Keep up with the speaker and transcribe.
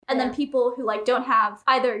And then people who like don't have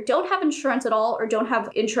insurance at all or don't have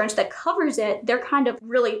insurance that covers it,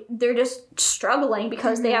 they're just struggling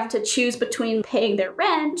because they have to choose between paying their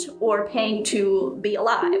rent or paying to be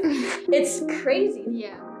alive. It's crazy.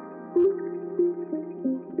 Yeah.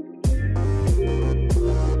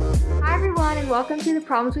 Hi everyone, and welcome to the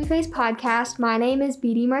Problems We Face podcast. My name is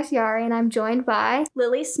BD Marciari, and I'm joined by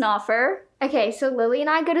Lily Snouffer. Okay, so Lily and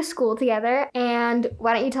I go to school together, and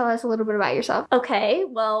why don't you tell us a little bit about yourself? Okay,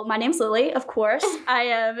 well, my name's Lily, of course. I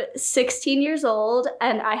am 16 years old,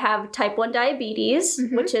 and I have type 1 diabetes,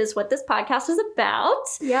 which is what this podcast is about.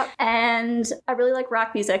 Yep. And I really like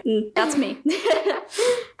rock music. That's me.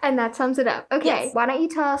 And that sums it up. Okay, yes. Why don't you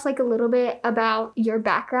tell us like a little bit about your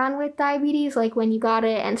background with diabetes, like when you got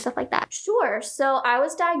it and stuff like that? Sure. So I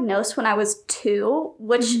was diagnosed when I was 2,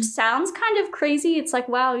 which sounds kind of crazy. It's like,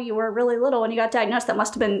 wow, you were really little when you got diagnosed. That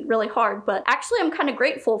must have been really hard. But actually, I'm kind of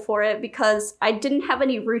grateful for it because I didn't have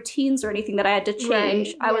any routines or anything that I had to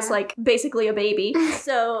change. Right, I was like basically a baby.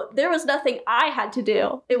 So there was nothing I had to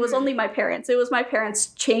do. It was only my parents. It was my parents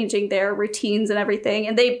changing their routines and everything.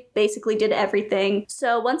 And they basically did everything.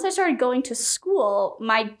 So once I started going to school,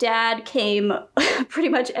 my dad came pretty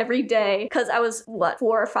much every day because I was, 4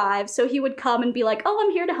 or 5. So he would come and be like, oh,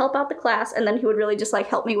 I'm here to help out the class. And then he would really just like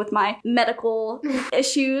help me with my medical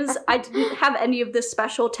issues. I didn't have any of this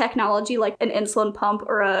special technology like an insulin pump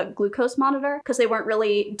or a glucose monitor because they weren't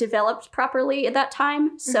really developed properly at that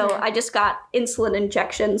time. So I just got insulin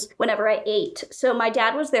injections whenever I ate. So my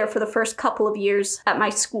dad was there for the first couple of years at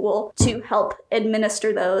my school to help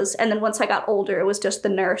administer those. And then once I got older, it was just the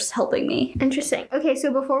nurse helping me. Interesting. Okay,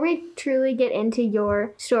 so before we truly get into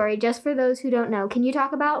your story, just for those who don't know, can you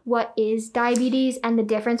talk about what is diabetes and the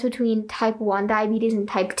difference between type 1 diabetes and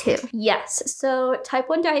type 2? Yes. So type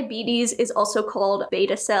 1 diabetes is also called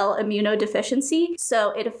beta cell immunodeficiency.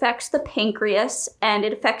 So it affects the pancreas and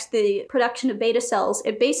it affects the production of beta cells.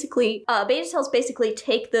 Beta cells basically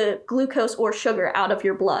take the glucose or sugar out of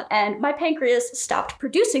your blood. And my pancreas stopped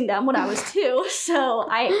producing them when I was 2. So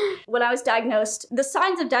when I was diagnosed, the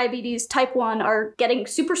signs of diabetes type 1 are getting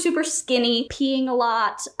super, super skinny, peeing a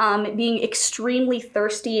lot, being extremely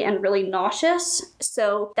thirsty and really nauseous.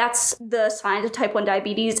 So that's the signs of type 1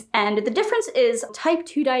 diabetes. And the difference is type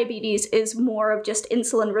 2 diabetes is more of just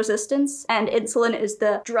insulin resistance. And insulin is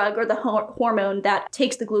the drug or the hormone that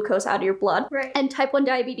takes the glucose out of your blood. Right. And type 1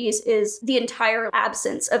 diabetes is the entire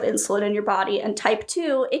absence of insulin in your body. And type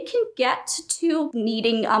 2, it can get to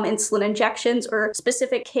needing insulin injections or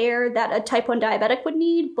specific care that a type 1 diabetic would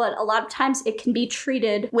need. But a lot of times it can be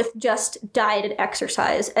treated with just diet and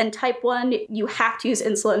exercise. And type 1, you have to use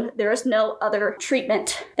insulin. There is no other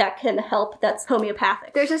treatment that can help that's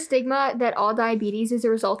homeopathic. There's a stigma that all diabetes is a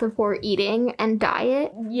result of poor eating and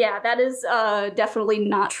diet. Yeah, that is definitely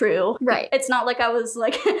not true. Right. It's not like I was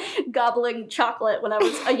like gobbling chocolate when I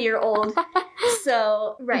was a year old.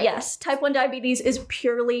 So yes, type 1 diabetes is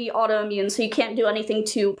purely autoimmune, so you can't do anything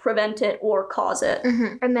to prevent it or cause it.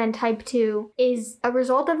 And then type 2 is a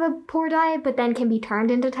result of a poor diet, but then can be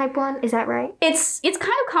turned into type 1. Is that right? It's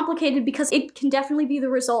kind of complicated because it can definitely be the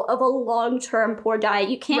result of a long-term poor diet.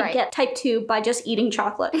 You can't get type 2 by just eating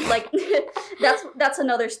chocolate. Like that's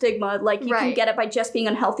another stigma. Like you can get it by just being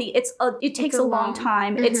unhealthy. It takes a long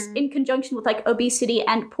time. It's in conjunction with like obesity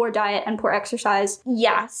and poor diet and poor exercise.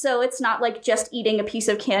 Yeah, so it's not like just eating a piece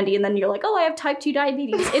of candy and then you're like, oh, I have type 2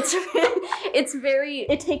 diabetes.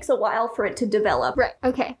 It takes a while for it to develop. Right.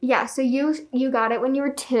 Okay. Yeah. So you got it when you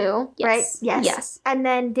were 2, right? Yes. And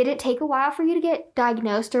then did it take a while for you to get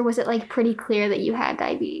diagnosed, or was it like pretty clear that you had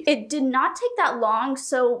diabetes? It did not take that long.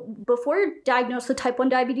 So before you're diagnosed with type 1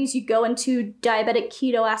 diabetes, you go into diabetic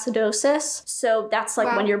ketoacidosis. So that's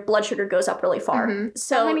like when your blood sugar goes up really far.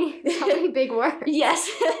 So how many big words? Yes.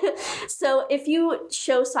 So if you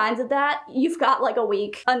show signs of that, you've got like a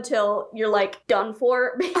week until you're like done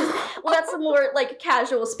for. Well, that's more like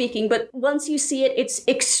casual speaking, but once you see it, it's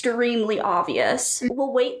extremely obvious.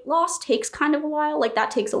 Well, weight loss takes kind of a while. Like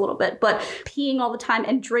that takes a little bit, but peeing all the time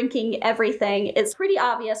and drinking everything is pretty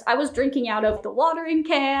obvious. I was drinking out of the watering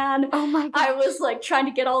can. Oh my God. I was like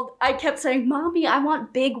trying to I kept saying, Mommy, I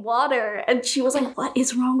want big water. And she was like, what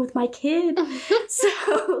is wrong with my kid?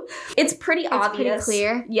 So it's pretty obvious. Pretty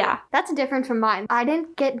clear. Yeah. That's different from mine. I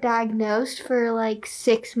didn't get diagnosed for like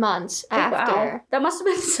 6 months after. Wow. That must have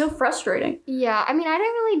been so frustrating. Yeah. I mean, I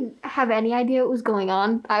didn't really have any idea what was going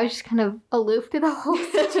on. I was just kind of aloof to the whole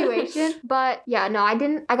situation. But yeah, no, I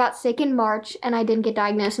didn't. I got sick in March and I didn't get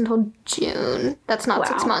diagnosed until June. That's not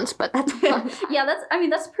 6 months, but that's a long time. Yeah,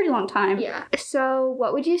 that's a pretty long time. Yeah. So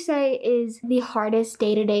what would you say is the hardest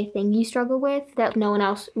day to day-to-day thing you struggle with that no one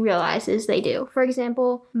else realizes they do. For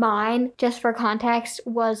example, mine, just for context,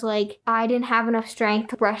 was like I didn't have enough strength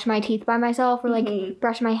to brush my teeth by myself or like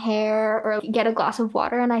brush my hair or get a glass of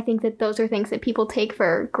water, and I think that those are things that people take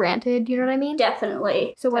for granted, you know what I mean?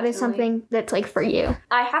 Definitely. So what is something that's like for you?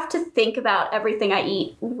 I have to think about everything I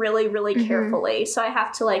eat really, really carefully. So I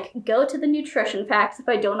have to like go to the nutrition facts if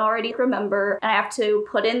I don't already remember, and I have to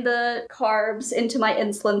put in the carbs into my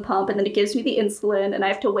insulin pump, and then it gives me the insulin, and I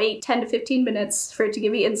have to wait 10 to 15 minutes for it to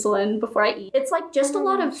give me insulin before I eat. It's like just a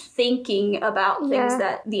lot of thinking about things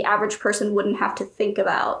that the average person wouldn't have to think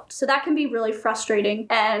about. So that can be really frustrating.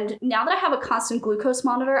 And now that I have a constant glucose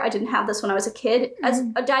monitor, I didn't have this when I was a kid. As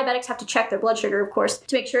diabetics have to check their blood sugar, of course,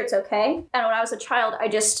 to make sure it's okay. And when I was a child, I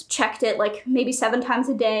just checked it like maybe 7 times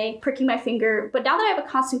a day, pricking my finger. But now that I have a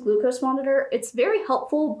constant glucose monitor, it's very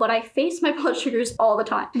helpful, but I face my blood sugars all the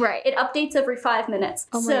time. Right. It updates every 5 minutes.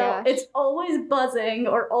 Oh my so gosh. it's always buzzing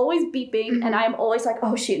or always beeping, and I'm always like,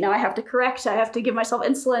 oh shoot, now I have to correct, I have to give myself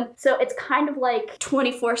insulin. So it's kind of like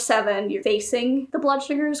 24/7 you're facing the blood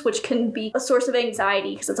sugars, which can be a source of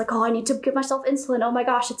anxiety because it's like, oh, I need to give myself insulin. Oh my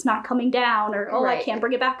gosh, it's not coming down, or oh, I can't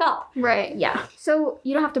bring it back up. Right. Yeah. So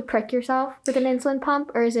you don't have to prick yourself with an insulin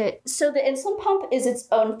pump, or is it? So the insulin pump is its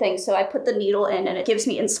own thing. So I put the needle in and it gives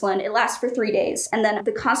me insulin. It lasts for 3 days. And then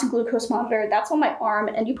the constant glucose monitor, that's on my arm,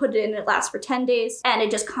 and you put it in, it lasts for 10 days, and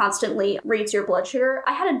it just constantly reads your blood sugar.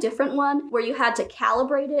 I had a different one where you had to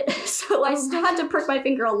calibrate it. So I still had to prick my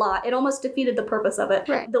finger a lot. It almost defeated the purpose of it.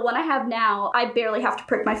 Right. The one I have now, I barely have to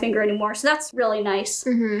prick my finger anymore. So that's really nice.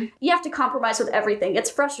 You have to compromise with everything. It's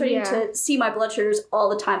frustrating to see my blood sugars all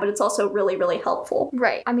the time, but it's also really, really helpful.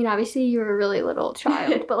 Right. I mean, obviously you were a really little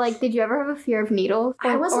child, but like, did you ever have a fear of needles?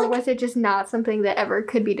 Or was it just not something that ever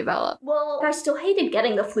could be developed? Well, I still hated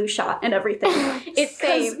getting the flu shot and everything. It's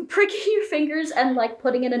Same. pricking your fingers and like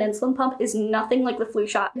putting in an insulin pump is nothing like the flu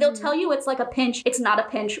shot. They'll tell you it's like a pinch. It's not a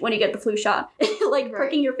pinch when you get the flu shot. Like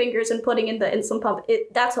pricking your fingers and putting in the insulin pump,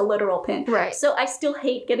 that's a literal pinch. Right. So I still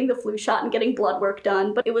hate getting the flu shot and getting blood work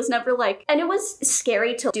done, but it was never like, and it was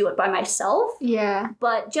scary to do it by myself. Yeah.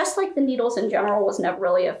 But just like the needles in general was never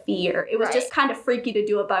really a fear. It was just kind of freaky to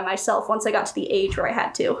do it by myself once I got to the age where I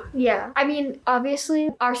had to. Yeah. I mean, obviously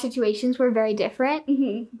our situations were very different,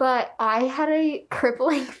 but I had a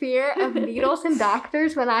crippling fear of needles and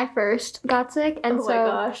doctors when I first got sick. And my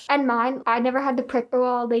gosh. And mine, I never had to prick,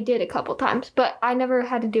 well, they did a couple times, but I never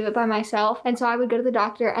had to do it by myself. And so I would go to the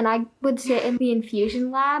doctor and I would sit in the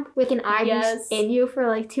infusion lab with an IV in you for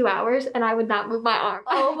like 2 hours, and I would not move my arm.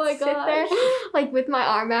 Oh my gosh. Sit there, like with my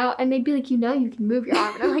arm out, and they'd be like, you know you can move your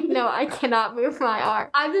arm. And I'm like, no, I cannot move my arm.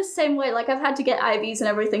 I'm the same way. Like, I've had to get IVs and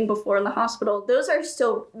everything before in the hospital. Those are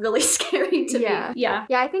still really scary to me. Yeah.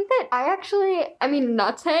 Yeah, I think that I mean,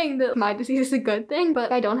 not saying that my disease is a good thing,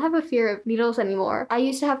 but I don't have a fear of needles anymore. I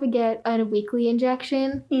used to have to get a weekly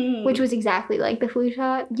injection, which was exactly like the flu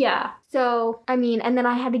shot. Yeah. So, I mean, and then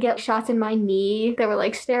I had to get shots in my knee. There were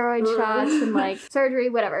like steroid shots and like surgery,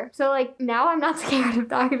 whatever. So like now I'm not scared of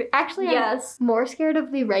doctors. Actually, I'm more scared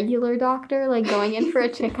of the regular doctor, like going in for a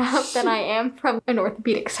checkup than I am from an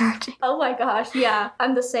orthopedic surgeon. Oh my gosh, yeah.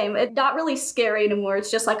 I'm the same. It's not really scary anymore.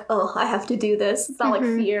 It's just like, oh, I have to do this. It's not like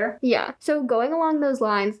fear. Yeah. So going along those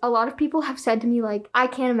lines, a lot of people have said to me like, I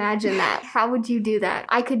can't imagine that. How would you do that?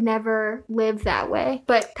 I could never live that way.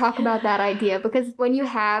 But talk about that idea, because when you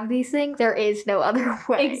have these things, there is no other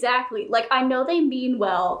way. Exactly. Like, I know they mean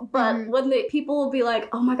well, but when the people will be like,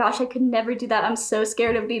 oh my gosh, I could never do that. I'm so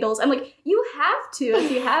scared of needles. I'm like, you have to if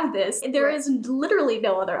you have this. There is literally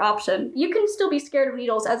no other option. You can still be scared of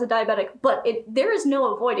needles as a diabetic, but there is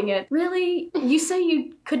no avoiding it. Really? You say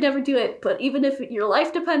you could never do it, but even if your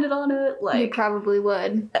life depended on it, like... You probably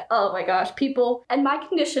would. Oh my gosh, people... And my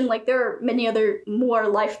condition, like, there are many other more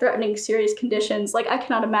life-threatening, serious conditions. Like, I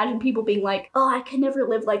cannot imagine people being like, oh, I can never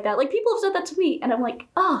live like that. Like, people have said that to me, and I'm like,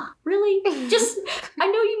 oh, really? Just, I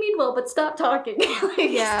know you mean well, but stop talking.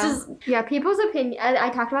 Yeah, people's opinion, I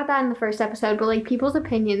talked about that in the first episode, but like people's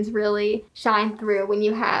opinions really shine through when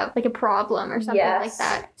you have like a problem or something like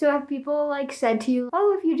that. So have people like said to you,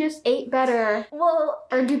 oh, if you just ate better? Well,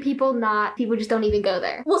 or do people just don't even go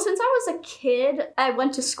there? Well, since I was a kid, I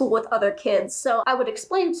went to school with other kids, so I would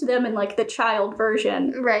explain to them in like the child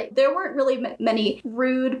version. Right. There weren't really many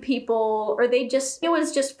rude people, or it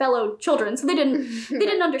was just fellow children, so they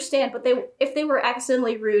didn't understand, but if they were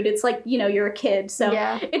accidentally rude, it's like, you know, you're a kid, so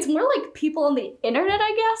it's more like people on the internet,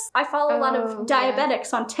 I guess. I follow a lot of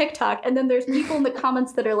diabetics on TikTok, and then there's people in the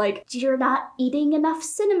comments that are like, you're not eating enough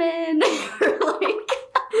cinnamon, or like...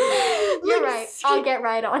 You're right. I'll get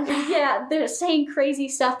right on that. Yeah, they're saying crazy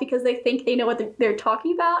stuff because they think they know what they're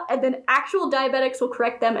talking about, and then actual diabetics will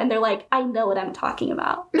correct them, and they're like, I know what I'm talking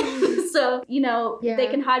about. So, they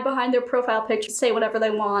can hide behind their profile picture, say whatever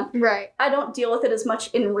they want. Right. I don't deal with it as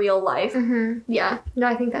much in real life. Mm-hmm. Yeah. No,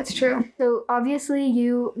 I think that's true. So, obviously,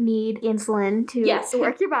 you need insulin to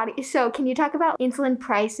work your body. So, can you talk about insulin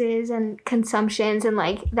prices and consumptions and,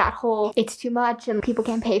 like, that whole it's too much and people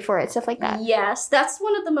can't pay for it, stuff like that? Yes, that's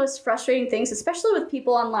one of the most frustrating things, especially with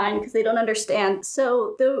people online because they don't understand.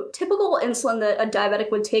 So, the typical insulin that a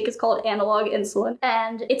diabetic would take is called analog insulin,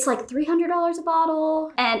 and it's like $300 a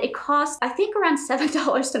bottle, and it costs, I think, around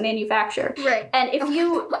 $7 to manufacture. Right. And if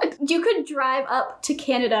you could drive up to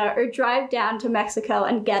Canada or drive down to Mexico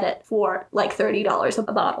and get it for like $30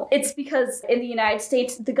 a bottle. It's because in the United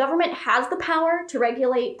States, the government has the power to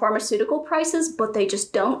regulate pharmaceutical prices, but they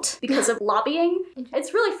just don't because of lobbying.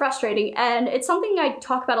 It's really frustrating, and it's something I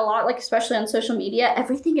talk about a lot, like especially on social media.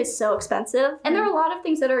 Everything is so expensive, and there are a lot of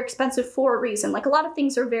things that are expensive for a reason. Like a lot of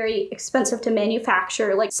things are very expensive to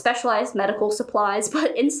manufacture, like specialized medical supplies,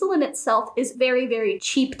 but insulin itself is very, very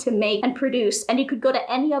cheap to make and produce, and you could go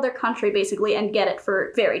to any other country basically and get it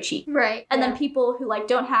for very cheap. Right. And then people who like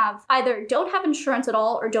don't have insurance at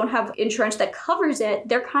all or don't have insurance that covers it,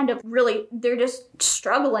 they're just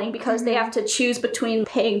struggling because they have to choose between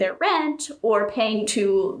paying their rent or paying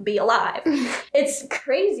to be alive. It's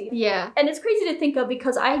crazy. Yeah. And it's crazy to think of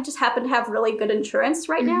because I just happen to have really good insurance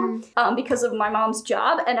right now because of my mom's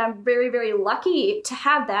job, and I'm very, very lucky to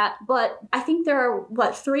have that. But I think there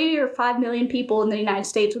are 3 or 5 million people in the United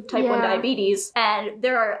States with type 1 diabetes, and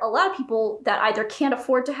there are a lot of people that either can't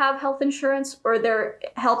afford to have health insurance or their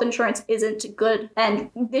health insurance isn't good and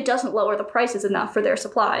it doesn't lower the prices enough for their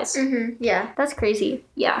supplies. Yeah, that's crazy.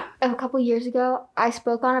 Yeah. A couple years ago, I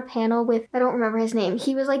spoke on a panel with, I don't remember his name.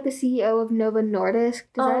 He was like the CEO of Novo Nordisk.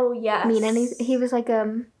 Does that yes. mean anything? He was like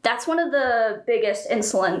That's one of the biggest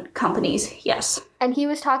insulin companies, yes. And he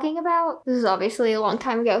was talking about, this is obviously a long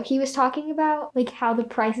time ago, he was talking about like how the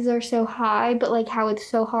prices are so high, but like how it's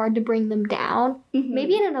so hard to bring them down.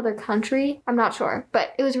 Maybe in another country, I'm not sure.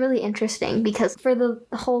 But it was really interesting because for the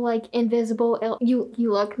whole like invisible, you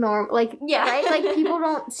look normal, like, right? Like people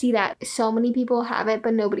don't see that. So many people have it,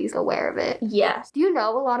 but nobody's aware of it. Yes. Do you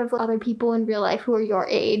know a lot of other people in real life who are your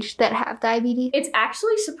age that have diabetes? It's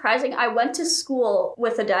actually surprising. I went to school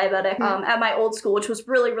with a diabetic at my old school, which was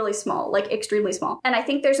really, really small, like extremely small. And I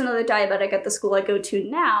think there's another diabetic at the school I go to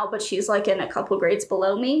now, but she's like in a couple grades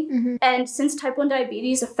below me. And since type 1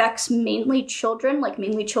 diabetes affects mainly children, like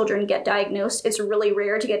mainly children get diagnosed, it's really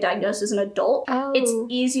rare to get diagnosed as an adult. It's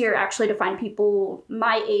easier actually to find people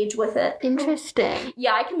my age with it. Interesting.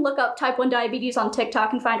 Yeah, I can look up type 1 diabetes on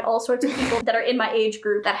TikTok and find all sorts of people that are in my age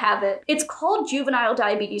group that have it. It's called juvenile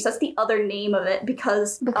diabetes. That's the other name of it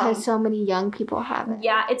because so many young people have it.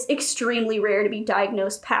 Yeah, it's extremely rare to be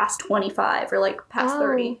diagnosed past 25 or like past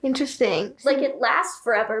 30. Interesting. Like it lasts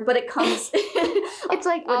forever, but it comes. It's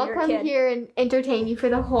like I'll come here and entertain you for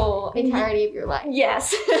the whole entirety of your life.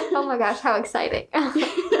 Yes. Oh my gosh, how exciting.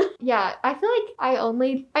 Yeah, I feel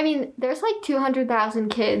like there's like 200,000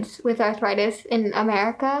 kids with arthritis in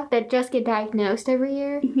America that just get diagnosed every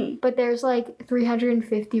year, but there's like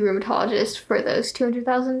 350 rheumatologists for those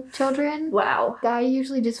 200,000 children. Wow. I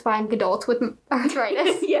usually just find adults with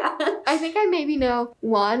arthritis. Yeah. I think I maybe know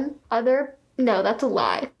one other. No, that's a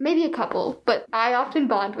lie. Maybe a couple, but I often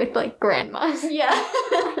bond with like grandmas. Yeah.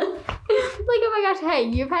 Like, oh my gosh, hey,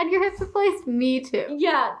 you've had your hip replaced? Me too.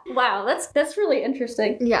 Yeah. Wow, that's really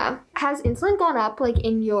interesting. Yeah. Has insulin gone up, like,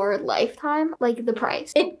 in your lifetime? Like, the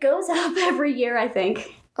price? It goes up every year, I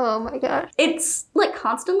think. Oh my gosh. It's like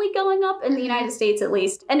constantly going up in the United States at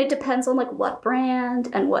least. And it depends on like what brand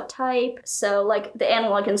and what type. So like the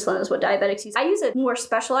analog insulin is what diabetics use. I use a more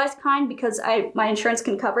specialized kind because my insurance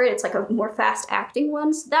can cover it. It's like a more fast acting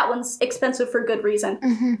one. So that one's expensive for good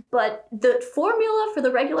reason. But the formula for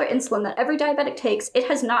the regular insulin that every diabetic takes, it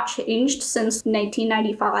has not changed since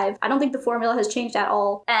 1995. I don't think the formula has changed at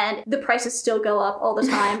all. And the prices still go up all the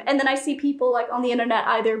time. And then I see people like on the internet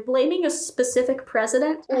either blaming a specific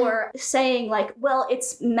president or saying like, well,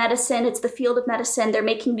 it's medicine, it's the field of medicine, they're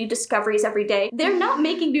making new discoveries every day. They're not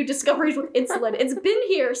making new discoveries with insulin. It's been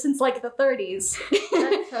here since like the 30s.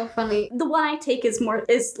 That's so funny. The one I take is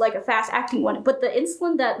like a fast acting one, but the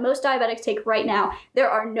insulin that most diabetics take right now, there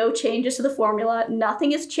are no changes to the formula,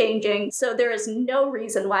 nothing is changing, so there is no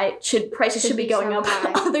reason why prices should be going up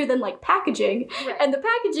other than like packaging. Right. And the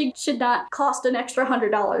packaging should not cost an extra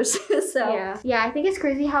 $100. So yeah, I think it's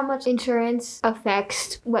crazy how much insurance affects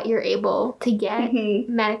least what you're able to get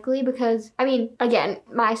medically, because, I mean, again,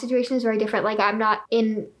 my situation is very different. Like, I'm not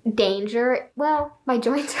in danger. Well, my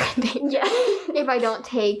joints are in danger. Yeah. If I don't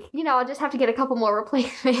take, I'll just have to get a couple more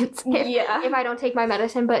replacements if I don't take my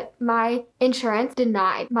medicine. But my insurance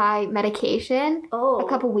denied my medication a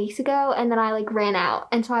couple weeks ago, and then I like ran out.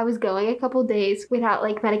 And so I was going a couple days without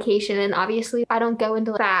like medication, and obviously I don't go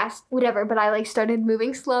into fast, whatever, but I like started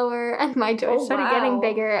moving slower and my joints started getting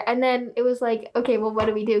bigger. And then it was like, okay, well, what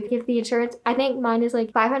do we do? Give the insurance. I think mine is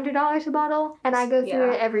like $500 a bottle, and I go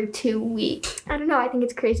through it every 2 weeks. I don't know. I think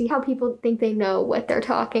it's crazy how people think they know what they're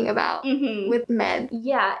talking about with med.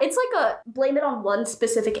 Yeah, it's like a blame it on one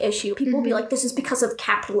specific issue. People will be like, this is because of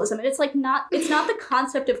capitalism. And it's like it's not the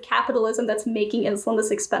concept of capitalism that's making insulin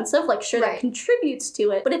this expensive. Like, sure, that contributes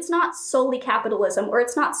to it, but it's not solely capitalism, or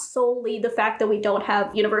it's not solely the fact that we don't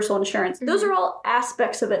have universal insurance. Those are all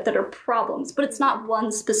aspects of it that are problems, but it's not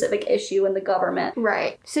one specific issue in the government.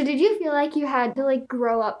 Right. So did you feel like you had to like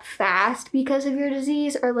grow up fast because of your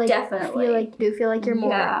disease, or like definitely do you feel like you're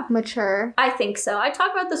more mature? I think so. I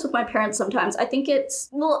talk about this with my parents sometimes. I think it's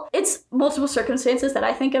multiple circumstances that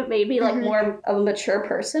I think have made me like more of a mature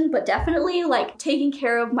person, but definitely like taking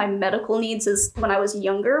care of my medical needs is when I was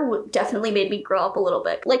younger definitely made me grow up a little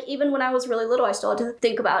bit. Like, even when I was really little, I still had to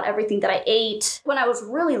think about everything that I ate. When I was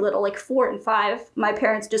really little, like 4 and 5, my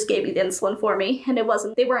parents just gave me the insulin for me, and they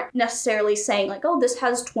weren't necessarily saying like, oh, this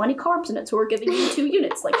has 20 carbs in it, so we're giving you 2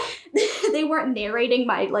 units. Like, they weren't narrating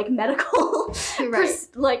my like medical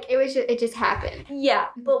like it just happened. Yeah.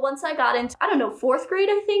 But once I got into, I don't know, 4th grade,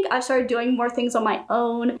 I think I started doing more things on my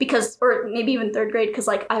own, or maybe even 3rd grade, because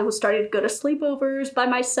like I was starting to go to sleepovers by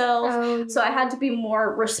myself. So I had to be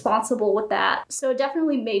more responsible with that. So it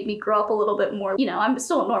definitely made me grow up a little bit more. I'm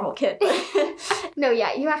still a normal kid, but no,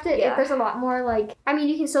 you have to, there's a lot more like, I mean,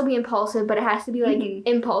 you can still be impulsive, but it has to be like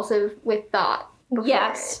impulsive with thought.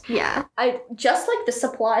 Yes. Yeah. I just like the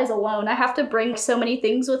supplies alone. I have to bring so many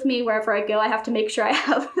things with me wherever I go. I have to make sure I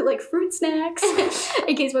have like fruit snacks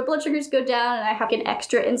in case my blood sugars go down, and I have an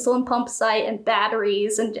extra insulin pump site and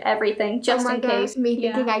batteries and everything just in case. Me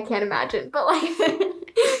thinking I can't imagine, but like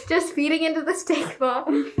just feeding into the stigma.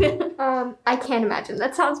 I can't imagine.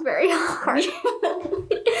 That sounds very hard.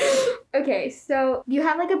 Okay, so you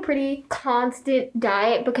have like a pretty constant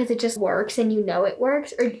diet because it just works and you know it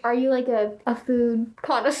works, or are you like a food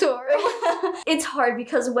connoisseur? It's hard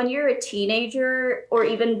because when you're a teenager, or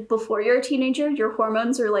even before you're a teenager, your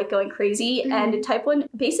hormones are like going crazy, and in type 1,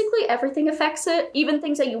 basically everything affects it, even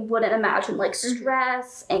things that you wouldn't imagine, like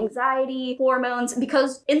stress, anxiety, hormones,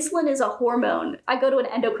 because insulin is a hormone. I go to an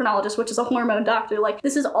endocrinologist, which is a hormone doctor. Like,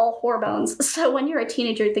 this is all hormones. So when you're a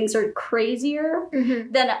teenager, things are crazier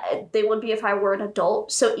than they would be if I were an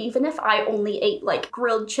adult. So even if I only ate like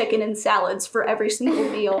grilled chicken and salads for every single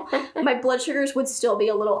meal, my blood sugars would still be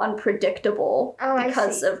a little unpredictable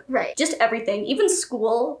because of just everything. Even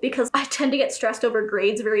school, because I tend to get stressed over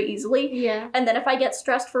grades very easily. Yeah. And then if I get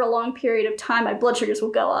stressed for a long period of time, my blood sugars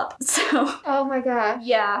will go up. So oh my gosh.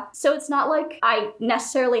 Yeah. So it's not like I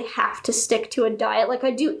necessarily have to stick to a diet. Like,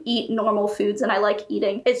 I do eat normal foods and I like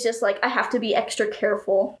eating. It's just like I have to be extra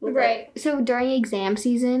careful with it. So during exam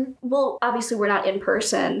season? Well, obviously we're not in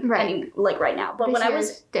person right now. But when I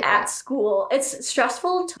was at school, it's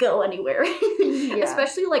stressful to go anywhere.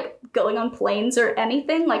 Especially like going on planes or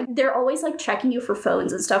anything. Like, they're always like checking you for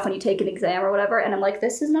phones and stuff when you take an exam or whatever. And I'm like,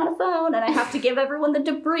 this is not a phone. And I have to give everyone the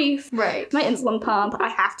debrief. My insulin pump. I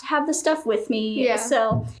have to have the stuff with me. Yeah.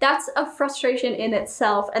 So that's a frustration in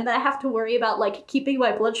itself. And then I have to worry about like keeping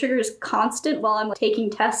my blood sugars constant while I'm like, taking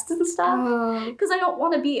tests and stuff. Because I don't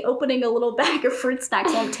want to be opening a little bag of fruit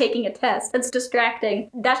snacks while I'm taking a test. It's distracting.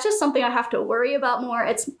 That's just something I have to worry about more.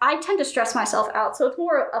 I tend to stress myself out. So it's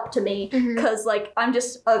more up to me because like I'm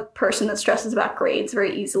just a person that stresses about grades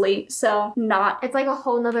very easily. So it's like a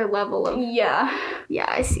whole nother level of yeah,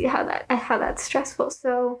 I see how that's stressful.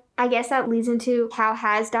 So I guess that leads into how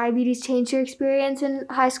has diabetes changed your experience in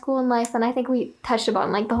high school and life? And I think we touched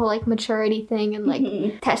upon like the whole like maturity thing and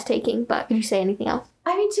like test taking, but could you say anything else?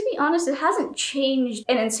 I mean, to be honest, it hasn't changed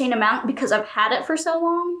an insane amount because I've had it for so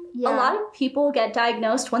long. Yeah. A lot of people get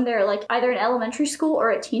diagnosed when they're like either in elementary school or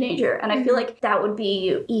a teenager. And I feel like that would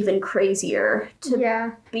be even crazier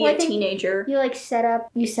to be a teenager. You like set up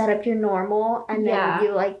your normal and then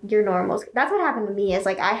you like your normals. That's what happened to me is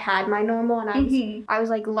like I had my normal and I was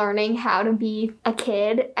like learning how to be a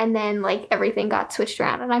kid, and then like everything got switched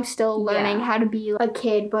around and I'm still learning how to be a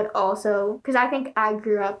kid, but also because I think I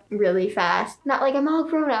grew up really fast. Not like I'm all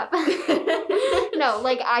grown up. No,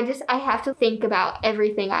 like, I have to think about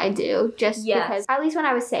everything I do just because, at least when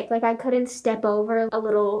I was sick, like, I couldn't step over a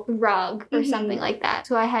little rug or something like that.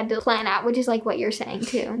 So I had to plan out, which is like what you're saying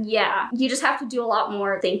too. Yeah. You just have to do a lot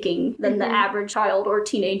more thinking than the average child or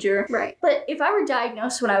teenager. Right. But if I were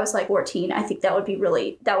diagnosed when I was like 14, I think that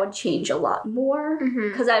would change a lot more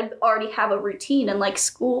because I'd already have a routine in like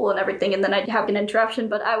school and everything, and then I'd have an interruption.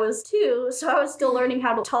 But I was 2, so I was still learning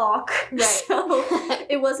how to talk. Right. So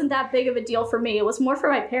it wasn't that big of a deal for me. It was more for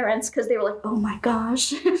my parents because they were like, oh my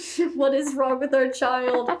gosh, what is wrong with our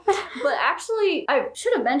child? But actually, I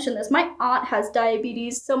should have mentioned this. My aunt has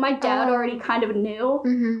diabetes, so my dad already kind of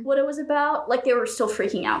knew what it was about. Like, they were still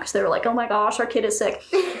freaking out because they were like, oh my gosh, our kid is sick.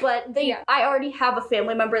 But I already have a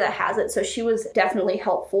family member that has it, so she was definitely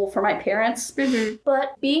helpful for my parents.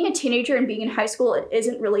 But being a teenager and being in high school, it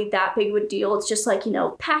isn't really that big of a deal. It's just like,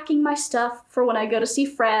 packing my stuff for when I go to see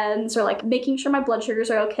friends, or like making sure my blood sugars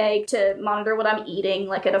are okay, to monitor what I'm eating,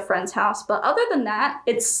 like at a friend's house. But other than that,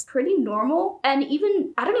 it's pretty normal. And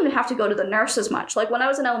I don't even have to go to the nurse as much. Like, when I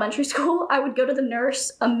was in elementary school, I would go to the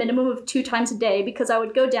nurse a minimum of 2 times a day because I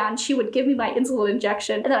would go down, she would give me my insulin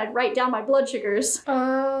injection, and then I'd write down my blood sugars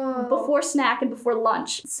before snack and before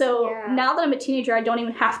lunch. So now that I'm a teenager, I don't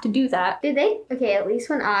even have to do that. At least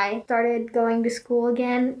when I started going to school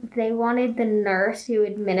again, they wanted the nurse to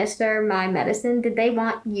administer my medicine. Did they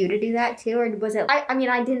want you to do that too? Or was it,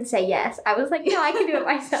 I didn't say yes. I was like, no, I can do it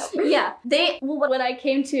myself. Yeah. When I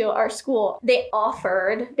came to our school, they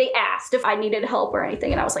asked if I needed help or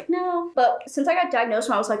anything, and I was like, no. But since I got diagnosed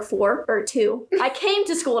when I was like 4 or 2, I came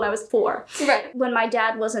to school when I was 4. Right. When my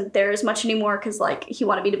dad wasn't there as much anymore because, like, he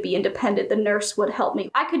wanted me to be independent, the nurse would help me.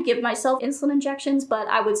 I could give myself insulin injections, but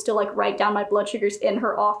I would still, like, write down my blood sugars in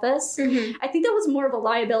her office. I think that was more of a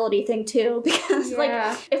liability thing, too, because,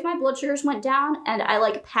 like, if my blood sugars went down and I,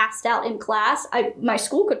 like, passed out in class, my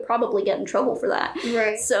school could probably get in trouble for that.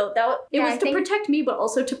 Right. So it was to protect me, but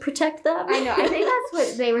also to protect them. I know. I think that's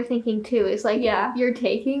what they were thinking, too, is, like, you're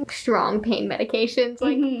taking strong pain medications.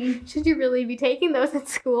 Like, should you really be taking those at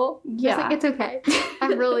school? Yeah. Like, it's okay.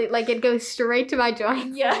 I'm really, like, it goes straight to my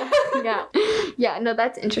joints. Yeah. Yeah, no,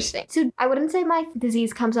 that's interesting. So I wouldn't say my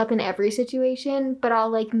disease comes up in every situation, but I'll,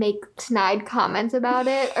 like, make snide comments about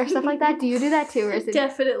it or stuff like that. Do you do that, too? Or is it...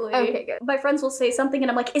 Definitely. Okay, good. My friends will say something, and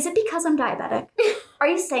I'm like, is it because I'm diabetic? Are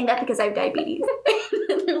you saying that because I have diabetes?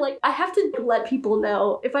 And they're like, I have to let people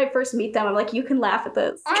know. If I first meet them, I'm like, you can laugh at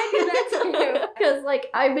this. I do that too. Because, like,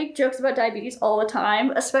 I make jokes about diabetes all the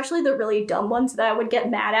time, especially the really dumb ones that I would get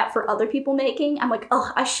mad at for other people making. I'm like,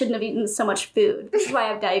 oh, I shouldn't have eaten so much food. This is why I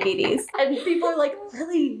have diabetes. And people are like,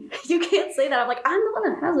 really? You can't say that. I'm like, I'm the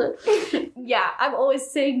one that has it. Yeah, I'm always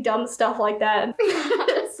saying dumb stuff like that.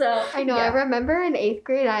 So I know. I remember in 8th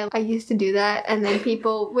grade, I used to do that, and then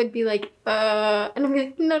people would be like, and I'm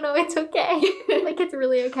like, no, it's okay. Like, it's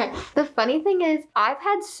really okay. The funny thing is, I've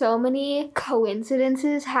had so many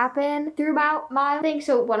coincidences happen throughout my thing.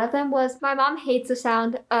 So one of them was, my mom hates the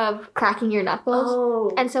sound of cracking your knuckles.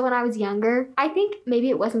 Oh. And so when I was younger, I think maybe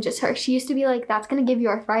it wasn't just her. She used to be like, that's gonna give you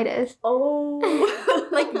arthritis. Oh.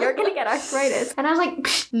 Like, you're gonna get arthritis. And I was like,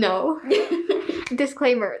 no.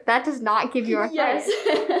 Disclaimer, that does not give you arthritis.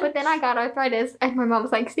 Yes. But then I got arthritis, and my mom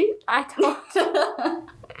was like, see, I told you.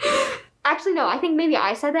 Actually, no, I think maybe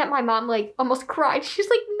I said that. My mom, like, almost cried. She's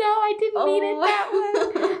like, no, I didn't mean it that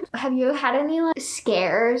way. Have you had any, like,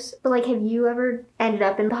 scares? Like, have you ever ended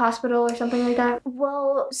up in the hospital or something like that?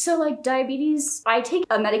 Well, so, like, diabetes, I take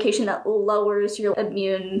a medication that lowers your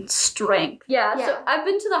immune strength. Yeah, so I've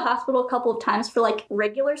been to the hospital a couple of times for, like,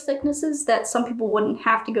 regular sicknesses that some people wouldn't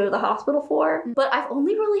have to go to the hospital for. But I've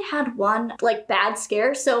only really had one, like, bad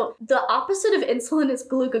scare. So the opposite of insulin is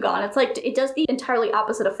glucagon. It's like, it does the entirely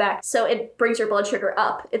opposite effect. So it brings your blood sugar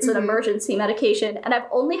up. It's an emergency medication. And I've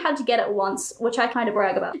only had to get it once, which I kind of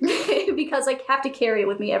brag about because I have to carry it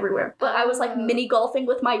with me everywhere. But I was like mini golfing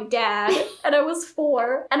with my dad and I was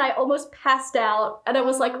 4 and I almost passed out and I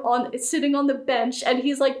was like sitting on the bench and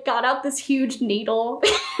he's like got out this huge needle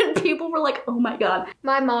and people were like, oh my God.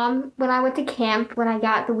 My mom, when I went to camp, when I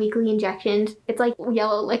got the weekly injections, it's like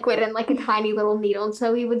yellow liquid and like a tiny little needle. And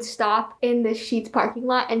so we would stop in the Sheetz parking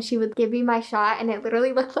lot and she would give me my shot and it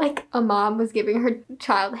literally looked like a mom was giving her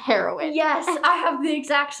child heroin. Yes, I have the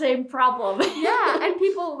exact same problem. Yeah, and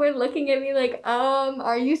people were looking at me like,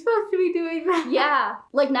 are you supposed to be doing that? Yeah,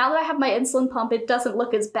 like now that I have my insulin pump, it doesn't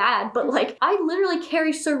look as bad, but like I literally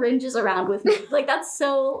carry syringes around with me. Like that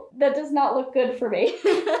does not look good for me.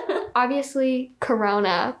 Obviously,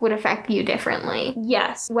 Corona would affect you differently.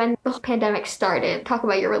 Yes. When the pandemic started, talk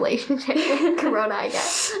about your relationship with Corona, I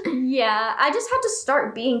guess. Yeah, I just had to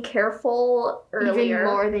start being careful earlier. Even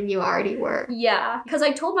more than you are already were. Yeah, because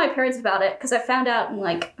I told my parents about it because I found out in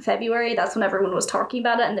like February. That's when everyone was talking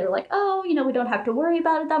about it, and they were like, "Oh, we don't have to worry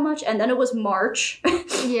about it that much." And then it was March.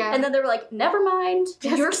 Yeah. And then they were like, "Never mind,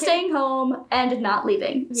 you're staying home and not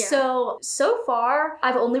leaving." Yeah. So far,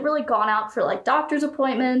 I've only really gone out for like doctor's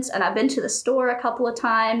appointments, and I've been to the store a couple of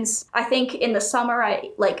times. I think in the summer,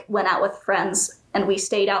 I like went out with friends and we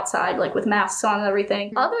stayed outside like with masks on and everything.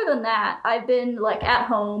 Mm-hmm. Other than that, I've been like at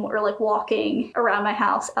home or like walking around my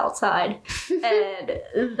house outside. And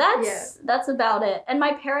that's about it. And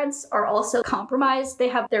my parents are also compromised. They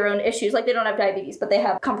have their own issues. Like they don't have diabetes, but they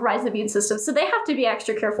have compromised immune system. So they have to be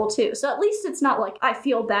extra careful too. So at least it's not like I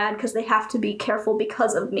feel bad because they have to be careful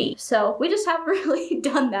because of me. So we just haven't really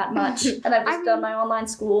done that much. And I've just done my online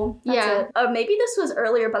school. That's it. Maybe this was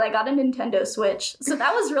earlier, but I got a Nintendo Switch. So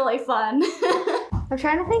that was really fun. I'm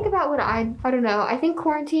trying to think about what I don't know. I think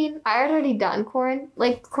quarantine, I had already done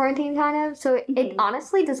quarantine kind of. So it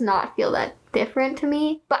honestly does not feel that different to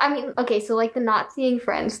me. But I mean, okay, so like the not seeing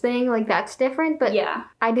friends thing, like that's different. But yeah,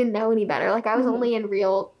 I didn't know any better. Like I was only in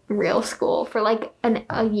real school for like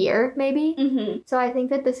a year maybe. So I think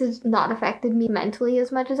that this has not affected me mentally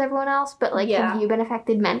as much as everyone else. But like, have you been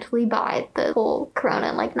affected mentally by the whole corona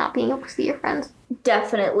and like not being able to see your friends?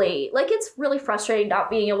 Definitely. Like, it's really frustrating not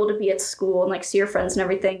being able to be at school and, like, see your friends and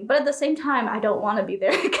everything. But at the same time, I don't want to be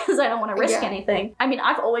there because I don't want to risk anything. I mean,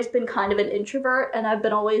 I've always been kind of an introvert, and I've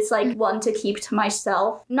been always, like, one to keep to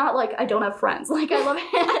myself. Not like I don't have friends. Like,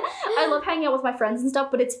 I love hanging out with my friends and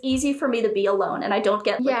stuff, but it's easy for me to be alone, and I don't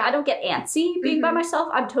get, I don't get antsy being by myself.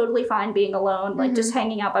 I'm totally fine being alone, like, just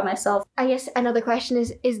hanging out by myself. I guess another question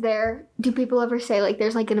is do people ever say, like,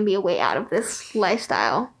 there's, like, going to be a way out of this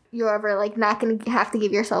lifestyle? You're ever, like, not going to have to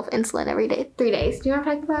give yourself insulin every day, 3 days. Do you know what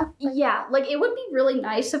I'm talking about? Yeah, like, it would be really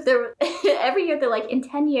nice if there were, every year they're like, in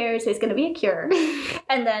 10 years, there's going to be a cure.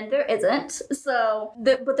 And then there isn't. So,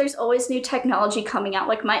 but there's always new technology coming out.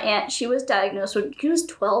 Like, my aunt, she was diagnosed when she was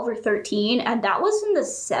 12 or 13, and that was in the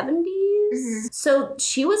 70s. So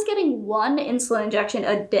she was getting 1 insulin injection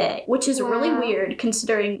a day, which is really weird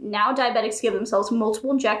considering now diabetics give themselves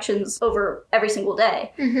multiple injections over every single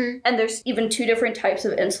day. And there's even 2 different types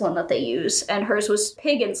of insulin that they use. And hers was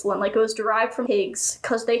pig insulin, like it was derived from pigs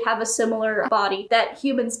because they have a similar body that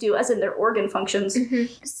humans do as in their organ functions.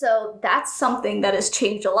 So that's something that has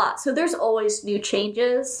changed a lot. So there's always new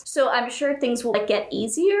changes. So I'm sure things will like get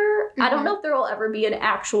easier. I don't know if there will ever be an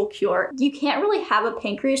actual cure. You can't really have a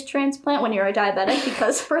pancreas transplant when you're a diabetic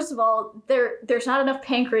because first of all, there's not enough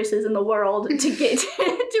pancreases in the world to get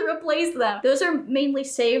to replace them. Those are mainly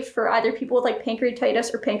saved for either people with like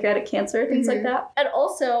pancreatitis or pancreatic cancer, things like that. And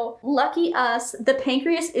also, lucky us, the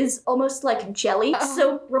pancreas is almost like jelly,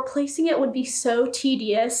 so replacing it would be so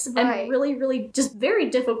tedious and really, really just very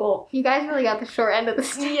difficult. You guys really got the short end of the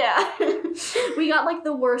stick. Yeah. We got like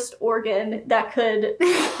the worst organ that could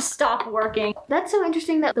stop working. That's so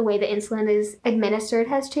interesting that the way the insulin is administered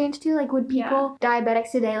has changed too. Like, would people,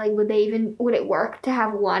 diabetics today, like, would it work to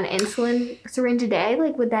have 1 insulin syringe a day?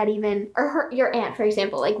 Like, would that even, or your aunt, for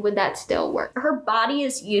example, like, would that still work? Her body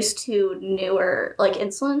is used to newer, like,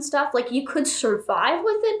 insulin stuff. Like, you could survive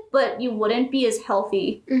with it, but you wouldn't be as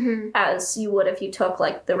healthy as you would if you took,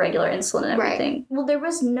 like, the regular insulin and everything. Well, there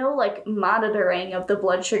was no, like, monitoring of the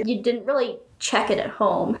blood sugar. You didn't really check it at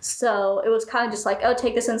home. So it was kind of just like, oh,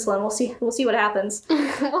 take this insulin. We'll see what happens.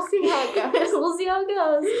 We'll see how it goes. We'll see how it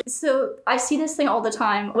goes. So I see this thing all the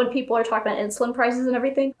time when people are talking about insulin prices and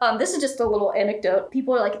everything. This is just a little anecdote.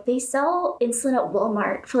 People are like, they sell insulin at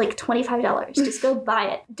Walmart for like $25. Just go buy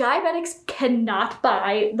it. Diabetics cannot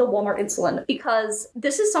buy the Walmart insulin because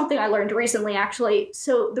this is something I learned recently, actually.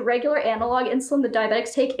 So the regular analog insulin the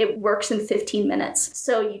diabetics take, it works in 15 minutes.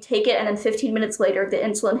 So you take it and then 15 minutes later, the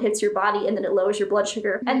insulin hits your body and then it lowers your blood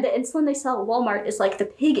sugar. And the insulin they sell at Walmart is like the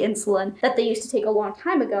pig insulin that they used to take a long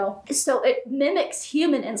time ago. So it mimics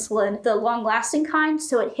human insulin, the long-lasting kind,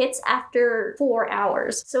 so it hits after 4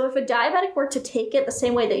 hours. So if a diabetic were to take it the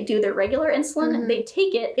same way they do their regular insulin, they'd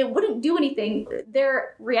take it, it wouldn't do anything.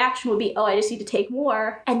 Their reaction would be, oh, I just need to take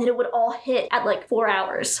more. And then it would all hit at like 4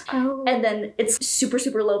 hours. And then it's super,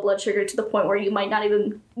 super low blood sugar to the point where you might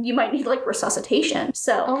need like resuscitation.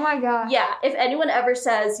 So, oh my God. Yeah, if anyone ever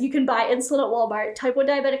says you can buy insulin at Walmart, type 1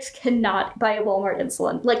 diabetics cannot buy a Walmart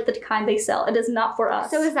insulin, like the kind they sell. It is not for us.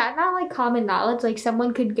 So is that not like common knowledge? Like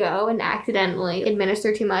someone could go and accidentally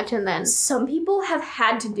administer too much and then... Some people have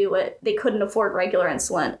had to do it. They couldn't afford regular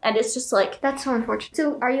insulin. And it's just like... That's so unfortunate.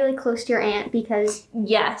 So are you like close to your aunt because...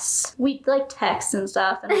 Yes. We like text and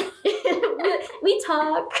stuff. And we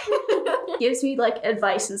talk. Gives me like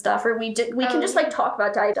advice and stuff, or we can just like talk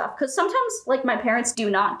about diet stuff, because sometimes like my parents do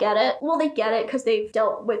not get it. Well, they get it because they've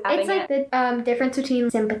dealt with having it's like the difference between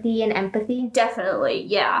sympathy and empathy. Definitely,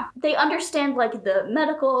 yeah. They understand like the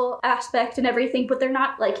medical aspect and everything, but they're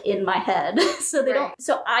not like in my head. So they don't.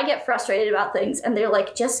 So I get frustrated about things, and they're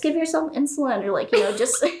like, just give yourself insulin, or like, you know,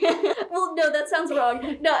 just. Well, no, that sounds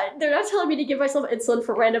wrong. No, they're not telling me to give myself insulin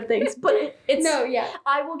for random things, but it's. No, yeah.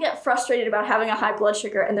 I will get frustrated about having a high blood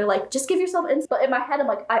sugar, and they're like, just give yourself insulin. But in my head, I'm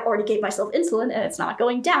like, I already gave myself insulin, and it's not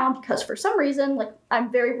going down because for some reason, like,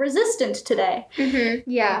 I'm very resistant today. Mm-hmm.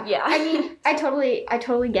 Yeah. Yeah. I mean, I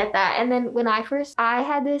totally get that. And then when I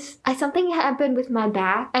had this, something happened with my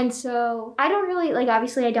back, and so I don't really, like,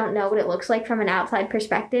 obviously I don't know what it looks like from an outside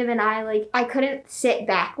perspective, and I couldn't sit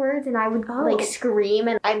backwards, and I would like scream,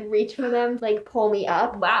 and I'd reach for them to like pull me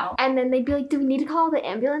up. Wow. And then they'd be like, do we need to call the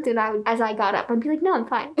ambulance? And I would, as I got up, I'd be like, no, I'm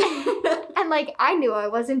fine. And like, I knew I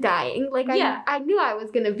wasn't dying. Like, I knew I was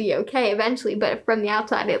gonna be okay eventually, but from the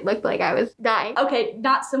outside, it looked like I was dying. Okay,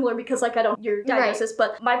 not similar because like I don't your diagnosis,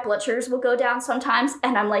 but my blood sugars will go down sometimes,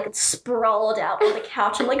 and I'm like sprawled out on the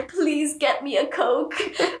couch. I'm like, please get me a Coke.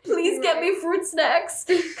 Please get me fruit snacks.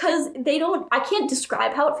 Because I can't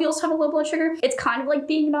describe how it feels to have a low blood sugar. It's kind of like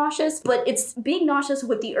being nauseous, but it's being nauseous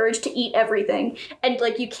with the urge to eat everything. And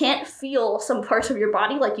like, you can't feel some parts of your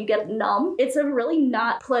body, like you get numb. It's a really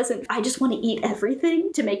not pleasant, I just want to eat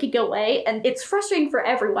everything to make it go away. And it's frustrating for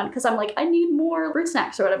everyone because I'm like, I need more fruit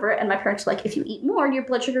snacks or whatever. And my parents are like, if you eat more, your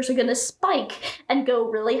blood sugars are going to spike and go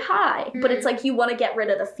really high. Mm-hmm. But it's like, you want to get rid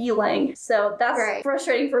of the feeling. So that's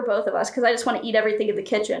frustrating for both of us because I just want to eat everything in the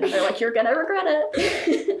kitchen. And they're like, you're going to regret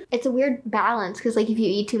it. It's a weird balance because like if you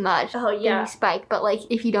eat too much, then you spike. But like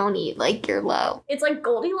if you don't eat, like you're low. It's like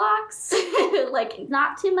Goldilocks. Like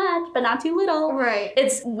not too much, but not too little. Right.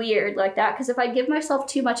 It's weird like that because if I give myself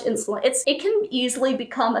too much insulin, it can easily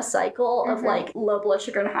become a cycle of like low blood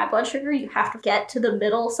sugar and high blood sugar. You have to get to the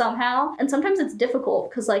middle somehow. And sometimes it's difficult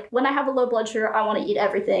because like when I have a low blood sugar, I want to eat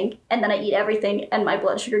everything. And then I eat everything and my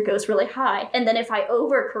blood sugar goes really high. And then if I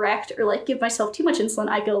overcorrect or like give myself too much insulin,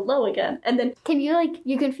 I go low again. And then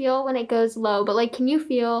you can feel when it goes low, but like can you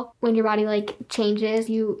feel when your body like changes?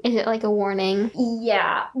 Is it like a warning?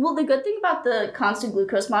 Yeah. Well, the good thing about the constant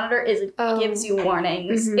glucose monitor is it gives you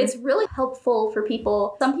warnings. Mm-hmm. It's really helpful for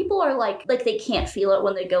people. Some people are like they can't feel it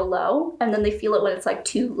when they go low, and then they feel it when it's like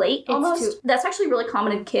too late almost. That's actually really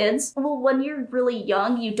common in kids. Well, when you're really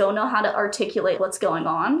young, you don't know how to articulate what's going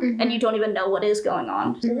on, and you don't even know what is going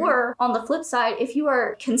on. Or on the flip side, if you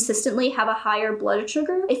are consistently have a higher blood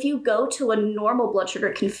sugar, if you go to a normal blood sugar,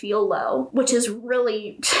 it can feel low, which is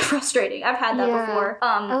really frustrating. I've had that before.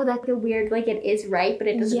 That's a weird, like it is right, but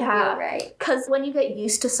it doesn't feel right. Because when you get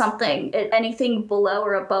used to something, anything below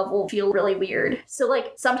or above will feel really weird. So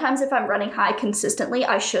like sometimes if I'm running high consistently,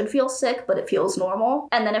 I should feel sick, but it feels normal.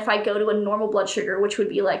 And then if I go to a normal blood sugar, which would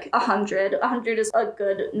be like 100 is a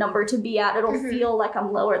good number to be at, it'll feel like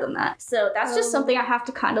I'm lower than that. So that's just something I have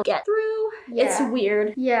to kind of get through. Yeah. It's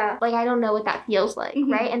weird. Yeah. Like I don't know what that feels like,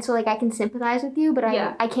 right? And so like I can sympathize with you, but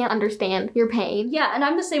I can't understand your pain. Yeah, and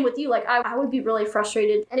I'm the same with you. Like I would be really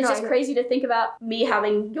frustrated. It's just crazy to think about me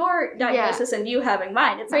having your diagnosis and you having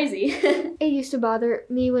mine. It's crazy. It used to bother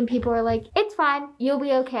me when people are like, it's fine, you'll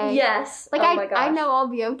be okay. Yes. Like I know I'll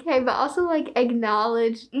be okay, but also like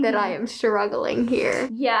acknowledge that I am struggling here.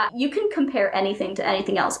 Yeah, you can compare anything to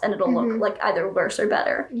anything else and it'll look like either worse or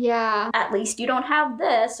better. Yeah. At least you don't have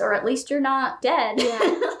this, or at least you're not dead. Yeah.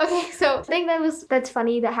 Okay, so the thing that's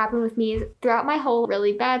funny that happened with me is throughout my whole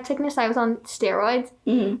really bad sickness, I was on steroids.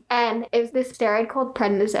 And it was this steroid called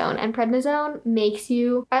prednisone. And prednisone makes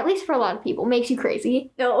you, at least for a lot of people, makes you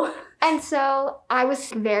crazy. No. And so I was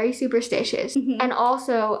very superstitious. And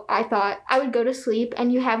also I thought I would go to sleep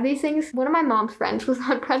and you have these things. One of my mom's friends was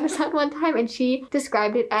on prednisone one time and she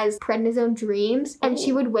described it as prednisone dreams. And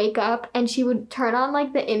she would wake up and she would turn on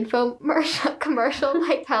like the commercial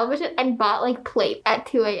like television and bought like plate at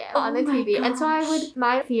 2 a.m. on the TV. Gosh. And so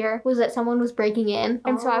my fear was that someone was breaking in.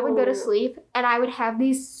 And so I would go to sleep and I would have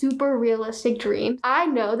these super realistic dreams. I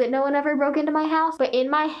know that no one ever broke into my house, but in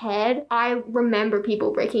my head, I remember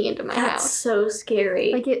people breaking into my house. That's so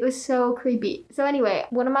scary. Like, it was so creepy. So anyway,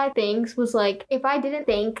 one of my things was, like, if I didn't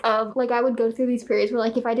think of, like, I would go through these periods where,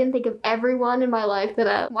 like, if I didn't think of everyone in my life that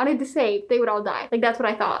I wanted to save, they would all die. Like, that's what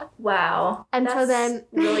I thought. Wow. And that's so then...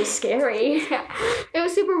 really scary. Yeah. It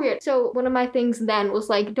was super weird. So one of my things then was,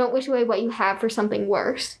 like, don't wish away what you have for something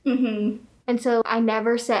worse. And so I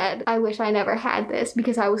never said, I wish I never had this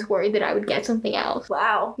because I was worried that I would get something else.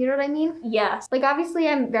 Wow. You know what I mean? Yes. Like, obviously,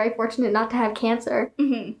 I'm very fortunate not to have cancer,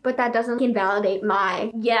 but that doesn't invalidate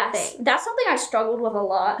my Yes. thing. That's something I struggled with a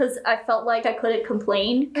lot because I felt like I couldn't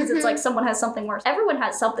complain because it's like someone has something worse. Everyone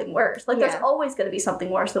has something worse. Like, there's always going to be something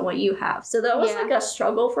worse than what you have. So that was like a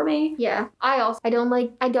struggle for me. Yeah. I don't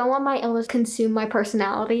want my illness to consume my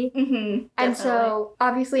personality. And so,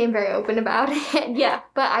 obviously, I'm very open about it. Yeah.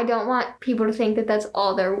 But I don't want people to think that that's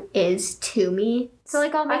all there is to me. So,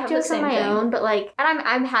 like, I'll make jokes on my own, but, like, and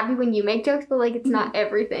I'm happy when you make jokes, but, like, it's not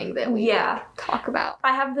everything that we talk about.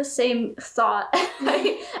 I have the same thought.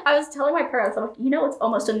 I was telling my parents, I'm like, you know, it's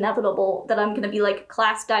almost inevitable that I'm going to be, like,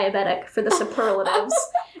 class diabetic for the superlatives.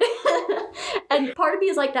 And part of me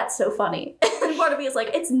is like, that's so funny. And part of me is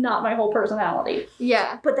like, it's not my whole personality.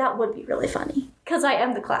 Yeah. But that would be really funny. Because I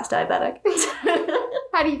am the class diabetic.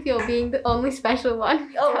 How do you feel being the only special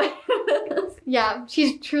one? Oh. Yeah,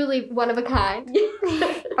 she's truly one of a kind.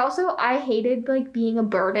 Also, I hated, like, being a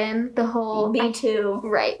burden the whole... Me too.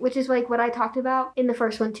 Right, which is, like, what I talked about in the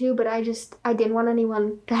first one, too, but I didn't want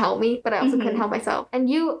anyone to help me, but I also couldn't help myself. And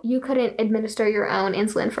you couldn't administer your own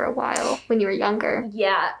insulin for a while when you were younger.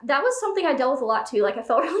 Yeah, that was something I dealt with a lot, too. Like, I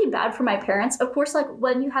felt really bad for my parents. Of course, like,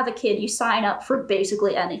 when you have a kid, you sign up for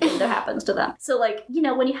basically anything that happens to them. So, like, you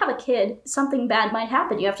know, when you have a kid, something bad might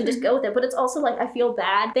happen. You have to just go with it. But it's also, like, I feel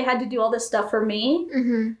bad. They had to do all this stuff for me.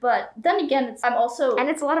 But then again, I'm also... And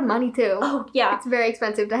it's a lot of money, too. Oh, yeah. It's very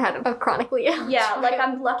expensive to have a chronically ill child. Like,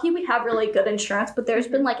 I'm lucky we have really good insurance, but there's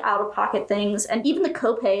been, like, out-of-pocket things, and even the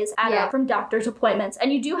co-pays add up from doctor's appointments.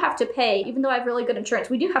 And you do have to pay, even though I have really good insurance,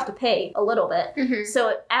 we do have to pay a little bit. So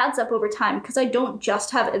it adds up over time, because I don't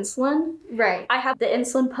just have insulin. Right. I have the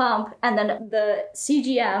insulin pump, and then the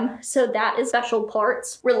CGM, so that is special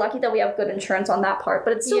parts. We're lucky that we have good insurance on that part,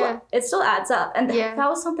 but it still adds up. And that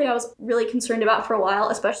was something I was really concerned about for a while,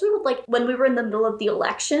 especially with, like, when we were in the middle of the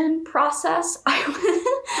election process.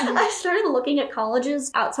 I started looking at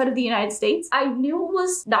colleges outside of the United States. I knew it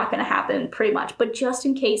was not going to happen, pretty much, but just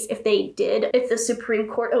in case if the Supreme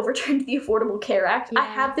Court overturned the Affordable Care Act, I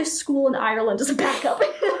have this school in Ireland as a backup.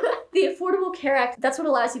 The Affordable Care Act, that's what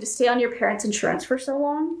allows you to stay on your parents' insurance for so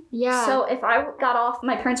long. Yeah. So if I got off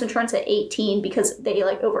my parents' insurance at 18 because they,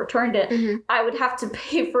 like, overturned it, I would have to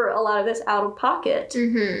pay for a lot of this out of pocket.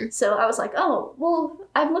 So I was like, oh, well,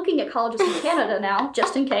 I'm looking at colleges in Canada now,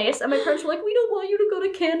 just in case. And my parents were like, we don't want you to go to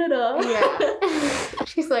Canada. Yeah.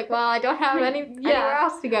 She's like, well, I don't have anywhere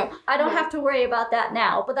else to go. I don't have to worry about that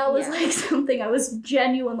now. But that was, like, something I was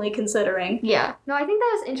genuinely considering. Yeah. No, I think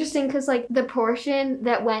that was interesting because, like, the portion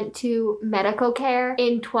that went to medical care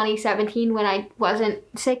in 2017 when I wasn't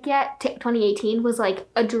sick yet, 2018 was, like,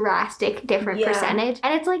 a drastic different percentage.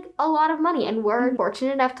 And it's, like, a lot of money. And we're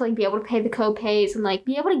fortunate enough to, like, be able to pay the co-pays and, like,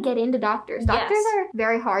 be able to get into doctors. Doctors are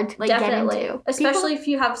very hard to, like, get into. Especially if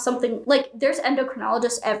you have something, like, there's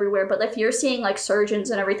endocrinologists everywhere, but if you're seeing, like, surgeons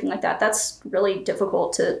and everything like that, that's really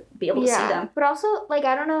difficult to be able to see them. But also, like,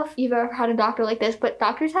 I don't know if you've ever had a doctor like this, but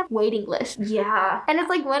doctors have waiting lists. Yeah. And it's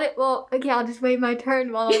like, okay, I'll just wait my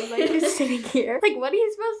turn while I'm, like, just sitting here. Like, what are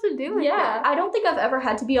you supposed to do with that? I don't think I've ever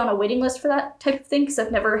had to be on a waiting list for that type of thing, because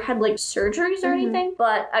I've never had, like, surgeries or anything,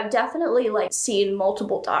 but I've definitely, like, seen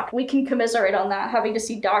multiple doctors. We can commiserate on that, having to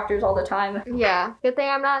see doctors all the time. Yeah. Good thing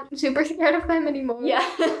I'm not super scared of them anymore. Yeah.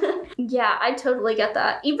 Yeah, I totally get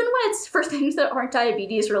that. Even when it's for things that aren't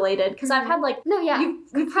diabetes related, because I've had, like,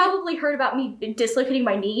 you've probably heard about me dislocating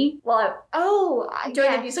my knee while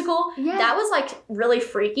during the musical. Yeah. That was, like, really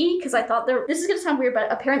freaky, because I thought this is gonna sound weird,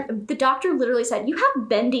 but apparently the doctor literally said, you have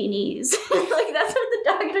bendy knees. Like, that's what the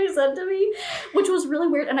doctor said to me, which was really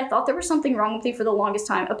weird, and I thought there was something wrong with me for the longest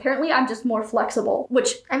time. Apparently I'm just more flexible,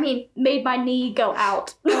 which, I mean, made my knee go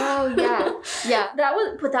out. Oh, yeah. Yeah. That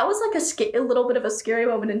was like a little bit of a scary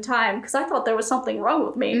moment in time, because I thought there was something wrong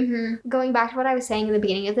with me. Going back to what I was saying in the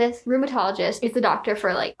beginning of this, rheumatologist is the doctor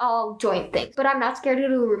for, like, all joint things. But I'm not scared to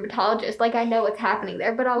do a rheumatologist. Like, I know what's happening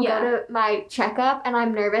there, but I'll go to my checkup and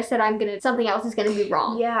I'm nervous that something else is gonna be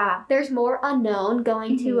wrong. Yeah. There's more unknown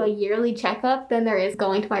going to a yearly checkup than there is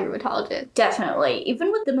going to my rheumatologist. Definitely.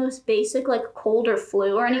 Even with the most basic, like, cold or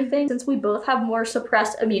flu or anything, since we both have more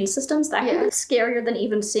suppressed immune systems, that can be scarier than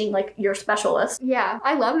even seeing, like, your specialist. Yeah.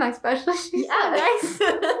 I love my specialist. She's so nice.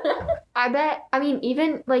 I bet, I mean,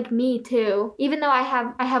 even, like, me, too, even though I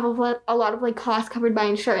have a lot of, like, costs covered by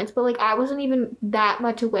insurance, but, like, I wasn't even that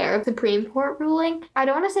much aware of Supreme Court ruling. I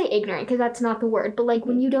don't want to say ignorant, because that's not the word, but, like,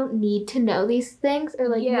 when you don't need to know these things, or,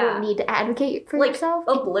 like, you don't need to advocate for yourself.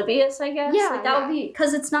 Oblivious, I guess. Yeah. Like, that would be,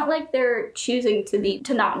 because it's not like they're choosing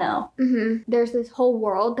to not know. Mm-hmm. There's this whole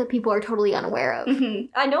world that people are totally unaware of. Mm-hmm.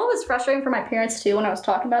 I know it was frustrating for my parents, too, when I was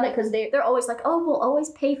talking about it, because they're always like, oh, we'll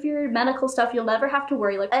always pay for your medical stuff. You'll never have to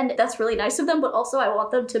worry. Like, and that's really nice of them, but also I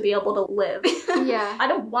want them to be able to live. Yeah. I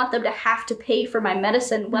don't want them to have to pay for my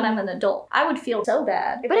medicine when I'm an adult. I would feel so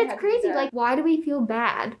bad. But it's crazy. Like, why do we feel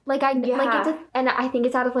bad? Like, like, it's and I think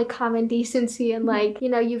it's out of, like, common decency and, like, you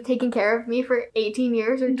know, you've taken care of me for 18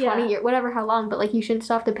 years or 20 years, whatever, how long, but, like, you shouldn't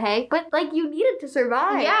still have to pay. But, like, you needed to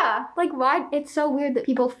survive. Yeah. Like, why? It's so weird that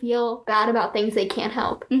people feel bad about things they can't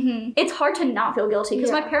help. Mm-hmm. It's hard to not feel guilty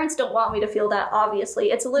because my parents don't want me to feel that,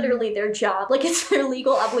 obviously. It's literally their job. Like, it's their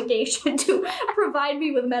legal obligation to provide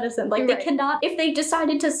me with medicine. Like, they cannot, if they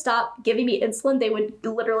decided to stop giving me insulin, they would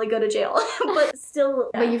literally go to jail. But still.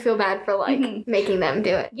 But you feel bad for, like, making them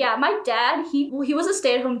do it. Yeah, my dad, he was a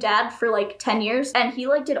stay-at-home dad for, like, 10 years, and he,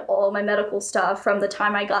 like, did all my medical stuff from the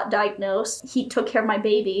time I got diagnosed. He took care of my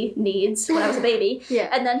baby needs when I was a baby.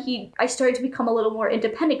 And then I started to become a little more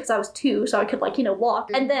independent because I was 2, so I could, like, you know, walk.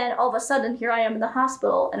 And then all of a sudden, here I am in the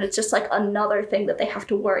hospital, and it's just, like, another thing that they have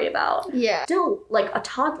to worry about. Yeah. Still, like, a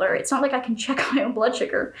toddler. It's not like I can check my own blood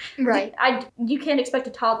sugar. Right. You can't expect a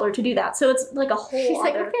toddler to do that. So it's, like, a whole She's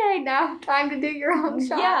like, okay, now time to do your own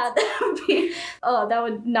shots. Yeah, that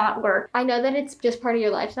would not work. I know that it's just part of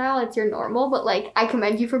your lifestyle. It's your normal, but, like, I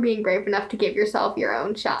commend you for being brave enough to give yourself your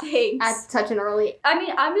own shot. Thanks. At such an early... I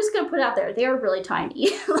mean, I'm just gonna put it out there. They are really tiny.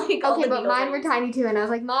 Like, okay, but mine were tiny too, and I was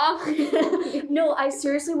like, Mom. No, I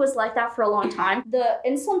seriously was like that for a long time. The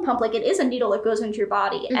insulin pump, like, it is a needle that goes into your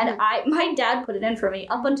body. And my dad put it in for me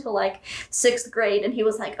up until, like, 6th grade, and he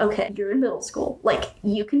was like, okay, you're in middle school. Like,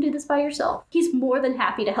 you can do this by yourself. He's more than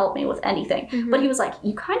happy to help me with anything. But he was like,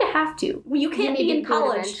 you kind of have to. Well, you can't be in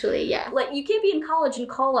college. Eventually, yeah. Like, you can't be in college and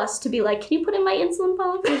call us to be like, can you put in my insulin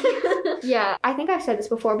pump? Yeah, I think I've said this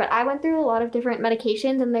before, but I went through a lot of different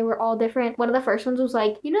medications, and they were all different. One of the first ones was,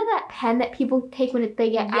 like, you know that pen that people take when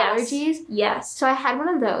they get allergies? Yes. So I had one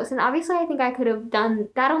of those, and obviously I think I could have done...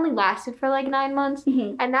 That only lasted for, like, 9 months,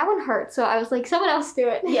 and that one hurt, so I was like, someone else do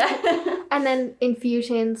it. Yeah. And then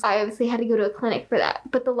infusions, I obviously had to go to a clinic for that.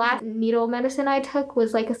 But the last needle medicine I took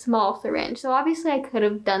was, like, a small syringe, so obviously I could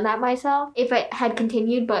have done that myself if I had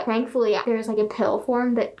continued, but thankfully there's, like, a pill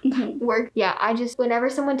form that worked. Yeah, I just... Whenever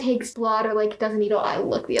someone takes blood or, like, does a needle, I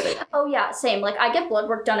look the other way. Oh, yeah, same. Like, I get blood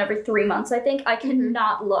work done every 3 months, I think. I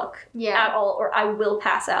cannot look at all, or I will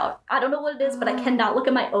pass out. I don't know what it is, but I cannot look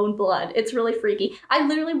at my own blood. It's really freaky. I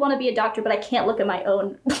literally want to be a doctor, but I can't look at my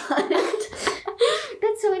own blood.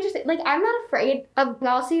 That's so interesting. Like, I'm not afraid of...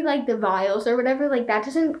 I'll see, like, the vials or whatever. Like, that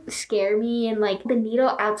doesn't scare me, and, like, the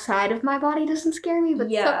needle outside of my body doesn't scare me,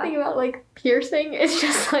 but something about, like, piercing is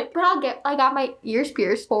just, like... But I got my ears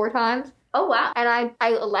pierced 4 times. Oh, wow. And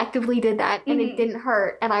I electively did that, and it didn't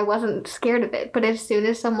hurt, and I wasn't scared of it. But as soon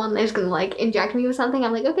as someone is going to, like, inject me with something,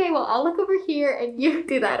 I'm like, okay, well, I'll look over here, and you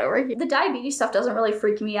do that over here. The diabetes stuff doesn't really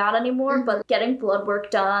freak me out anymore, but getting blood work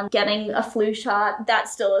done, getting a flu shot, that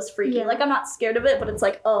still is freaky. Yeah. Like, I'm not scared of it, but it's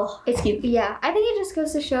like, oh, it's cute. Yeah, I think it just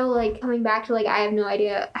goes to show, like, coming back to, like, I have no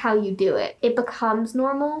idea how you do it. It becomes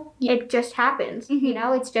normal. Yeah. It just happens. You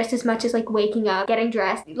know, it's just as much as, like, waking up, getting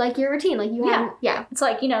dressed, like, your routine. Like, you have... Yeah. It's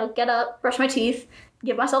like, you know, get up, brush my teeth,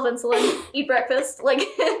 give myself insulin, eat breakfast. Like,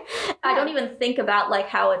 I don't even think about, like,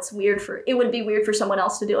 how it's weird it would be weird for someone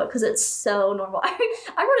else to do it because it's so normal. I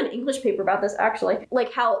wrote an English paper about this, actually.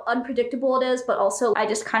 Like, how unpredictable it is, but also I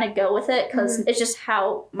just kind of go with it because it's just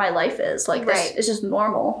how my life is. Like, it's just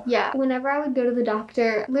normal. Yeah. Whenever I would go to the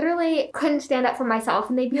doctor, literally couldn't stand up for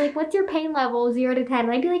myself, and they'd be like, what's your pain level, 0 to 10?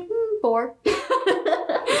 And I'd be like, 4.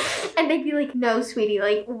 And they'd be like, no, sweetie,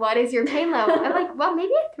 like, what is your pain level? I'm like, well,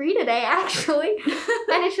 maybe a 3 today, actually.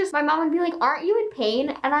 And it's just, my mom would be like, aren't you in pain?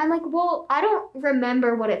 And I'm like, well, I don't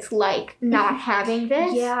remember what it's like not having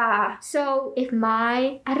this. Yeah. So if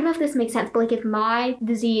I don't know if this makes sense, but, like, if my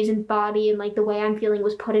disease and body and, like, the way I'm feeling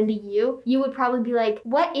was put into you, you would probably be like,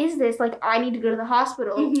 what is this? Like, I need to go to the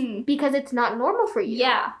hospital because it's not normal for you.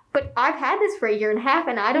 Yeah. But I've had this for 1.5 years,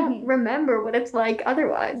 and I don't remember what it's like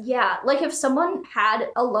otherwise. Yeah, like if someone had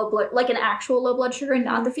a low blood, like an actual low blood sugar,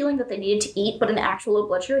 not the feeling that they needed to eat, but an actual low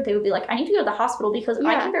blood sugar, they would be like, I need to go to the hospital because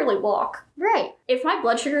I can barely walk. Right. If my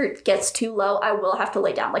blood sugar gets too low, I will have to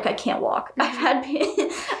lay down. Like, I can't walk.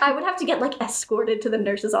 I would have to get, like, escorted to the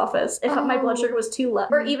nurse's office if my blood sugar was too low.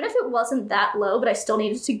 Or even if it wasn't that low, but I still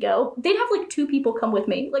needed to go, they'd have, like, 2 people come with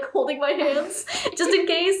me, like, holding my hands, just in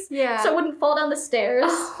case. Yeah. So I wouldn't fall down the stairs.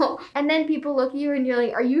 Oh. And then people look at you and you're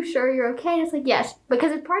like, are you sure you're okay? And it's like, yes,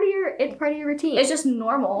 because it's part of your routine. It's just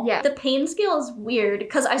normal. Yeah. The pain scale is weird,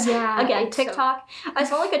 because I saw, again, TikTok, I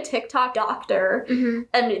saw, like, a TikTok doctor,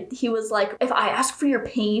 and he was like, if I ask for your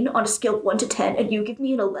pain on a scale of 1 to 10 and you give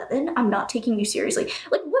me an 11, I'm not taking you seriously.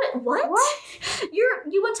 Like, what?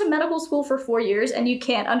 You went to medical school for 4 years and you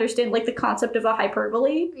can't understand, like, the concept of a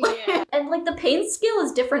hyperbole? Yeah. And, like, the pain scale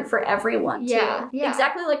is different for everyone, too. Yeah.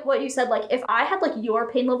 Exactly like what you said. Like, if I had, like,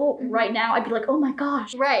 your pain level right now, I'd be like, oh my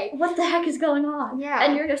gosh. Right. What the heck is going on? Yeah.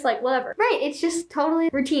 And you're just like, whatever. Right. It's just totally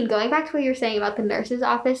routine. Going back to what you were saying about the nurse's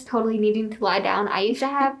office, totally needing to lie down. I used to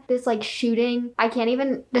have this, like, shooting. I can't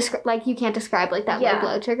even describe, like, you can't describe, like, that low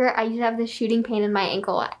blood sugar. I used to have this shooting pain in my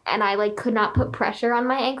ankle, and I, like, could not put pressure on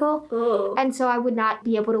my ankle. Ooh. And so I would not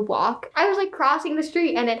be able to walk. I was, like, crossing the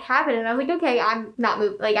street, and it happened, and I was like, okay, I'm not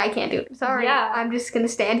moving. Like, I can't do it. Sorry. Yeah. I'm just gonna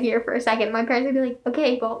stand here for a second. My parents would be like,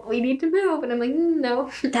 okay, well, we need to move. And I'm like, no.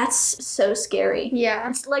 That's so scary. Yeah.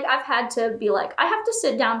 It's like, I've had to be like, I have to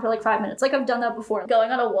sit down for like 5 minutes. Like, I've done that before.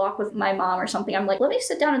 Going on a walk with my mom or something, I'm like, let me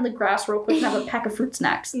sit down in the grass real quick and have a pack of fruit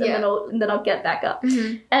snacks. And then I'll get back up.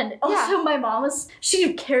 And also my mom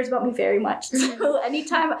she cares about me very much. So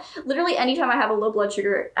literally anytime I have a low blood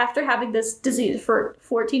sugar, after having this disease for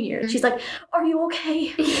 14 years, she's like, are you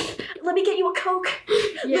okay? Let me get you a Coke.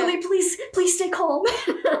 Lily, please stay calm.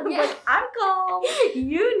 I'm like, I'm calm.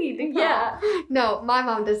 You need to calm. Yeah. No, my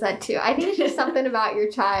mom does that too. I think it's just something about your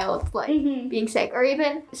child, like, being sick. Or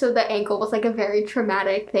even, so the ankle was, like, a very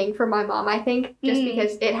traumatic thing for my mom, I think, just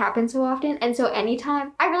because it happens so often. And so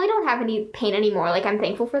anytime, I really don't have any pain anymore. Like, I'm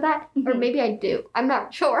thankful for that. Or maybe I do. I'm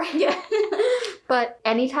not sure. Yeah. But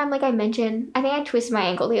anytime, like, I think I twisted my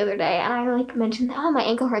ankle the other day, and I, like, mentioned, oh, my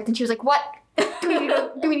ankle hurts. And she was like, what?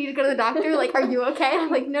 Do we need to go to the doctor? Like, are you okay? I'm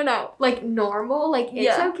like, no. Like, normal? Like,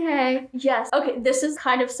 it's okay. Yes. Okay, this is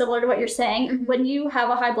kind of similar to what you're saying. When you have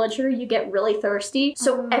a high blood sugar, you get really thirsty.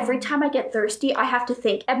 So every time I get thirsty, I have to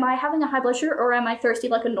think, am I having a high blood sugar or am I thirsty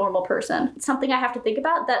like a normal person? It's something I have to think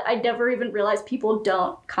about that I never even realize people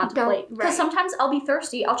don't contemplate. Because sometimes I'll be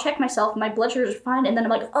thirsty, I'll check myself, my blood sugar is fine, and then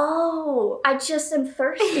I'm like, oh, I just am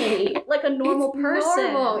thirsty like a normal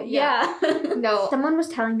person. Normal. Yeah. No. Someone was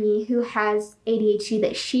telling me who has ADHD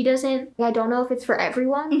that she doesn't, I don't know if it's for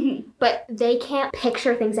everyone, but they can't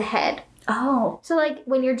picture things ahead. Oh. So, like,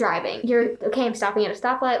 when you're driving, okay, I'm stopping at a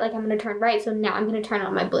stoplight, like, I'm going to turn right, so now I'm going to turn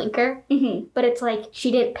on my blinker. But it's like,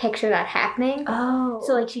 she didn't picture that happening. Oh.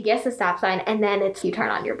 So, like, she gets the stop sign, and then you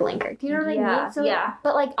turn on your blinker. Do you know what I mean? So,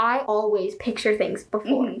 but, like, I always picture things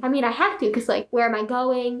before. I mean, I have to, because, like, where am I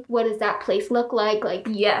going? What does that place look like? Like,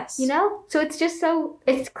 yes. You know? So, it's just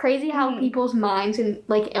it's crazy how people's minds and,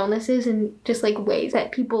 like, illnesses and just, like, ways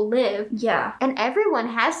that people live. Yeah. And everyone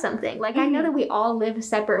has something. Like, I know that we all live a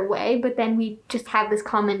separate way, but then we just have this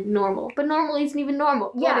common normal. But normal isn't even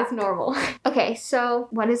normal. Yeah. What is normal? Okay, so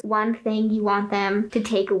what is one thing you want them to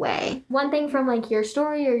take away? One thing from, like, your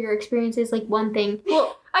story or your experiences, like, one thing.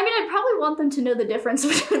 Well, I mean, I'd probably want them to know the difference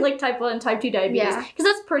between, like, type 1 and type 2 diabetes. Yeah. Because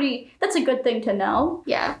that's a good thing to know.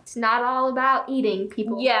 Yeah. It's not all about eating,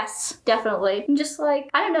 people. Yes, definitely. And just, like,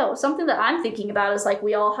 I don't know, something that I'm thinking about is, like,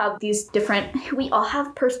 we all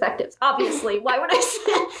have perspectives. Obviously. Why would I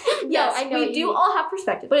say? Yes, I know we do all have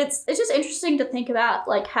perspectives. But it's just interesting to think about,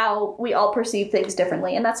 like, how we all perceive things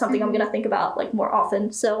differently. And that's something I'm going to think about, like, more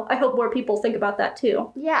often. So I hope more people think about that,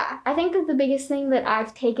 too. Yeah. I think that the biggest thing that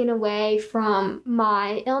I've taken away from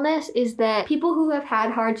my illness is that people who have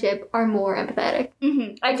had hardship are more empathetic.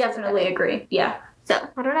 I definitely agree. Yeah. So,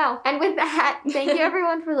 I don't know. And with that, thank you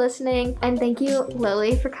everyone for listening. And thank you,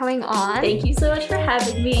 Lily, for coming on. Thank you so much for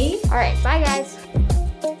having me. All right. Bye, guys.